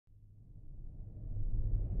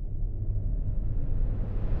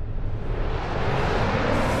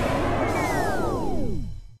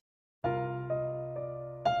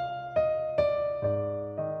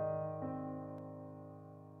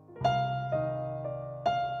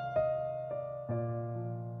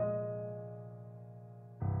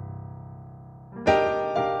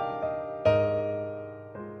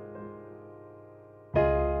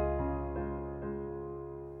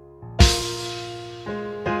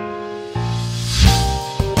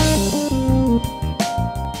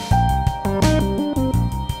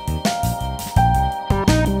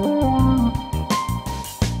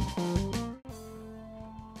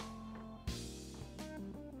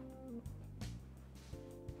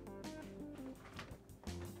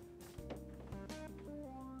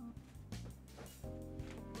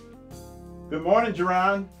Good morning,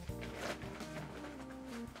 Jarron.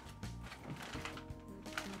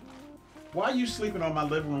 Why are you sleeping on my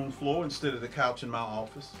living room floor instead of the couch in my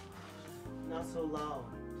office? Not so loud,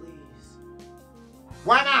 please.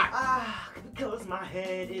 Why not? Because my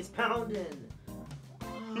head is pounding.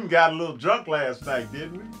 You got a little drunk last night,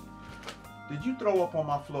 didn't we? Did you throw up on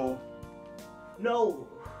my floor? No.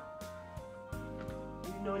 Do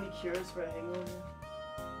you know any cures for a hangover?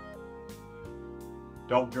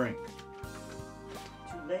 Don't drink.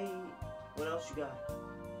 Too late. What else you got?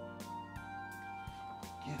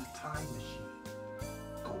 Get a time machine.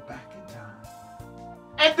 Go back in time.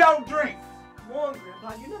 And don't drink! Come on,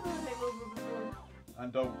 Grandpa. You never had a hangover before.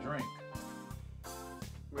 And don't drink.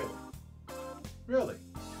 Really? Really?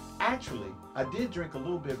 Actually, I did drink a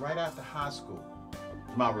little bit right after high school.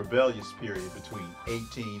 My rebellious period between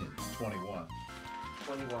 18 and 21.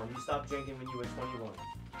 21. You stopped drinking when you were 21.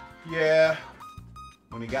 Yeah.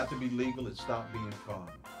 When it got to be legal, it stopped being fun.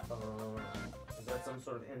 Is that some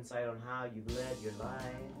sort of insight on how you led your life?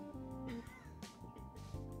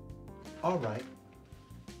 All right.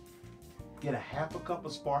 Get a half a cup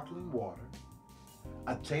of sparkling water,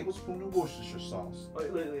 a tablespoon of Worcestershire sauce.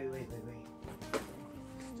 Wait. Get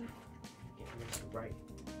this right.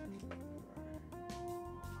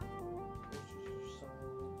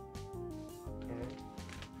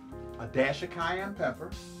 A dash of cayenne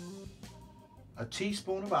pepper, a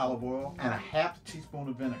teaspoon of olive oil, and a half teaspoon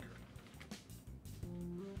of vinegar.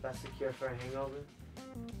 That's the cure for a hangover?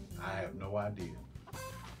 I have no idea.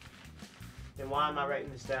 Then why am I writing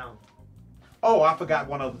this down? Oh, I forgot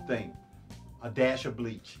one other thing. A dash of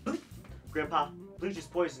bleach. Grandpa, bleach is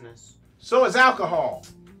poisonous. So is alcohol.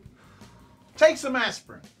 Take some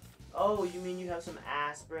aspirin. Oh, you mean you have some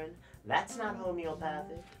aspirin? That's not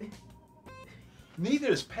homeopathic. Neither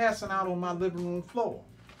is passing out on my living room floor.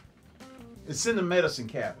 It's in the medicine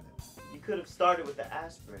cabinet. You could have started with the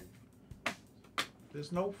aspirin.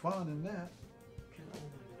 There's no fun in that. Get on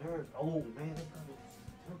my nerves. Oh, man.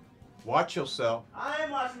 Watch yourself. I am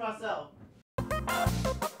watching myself.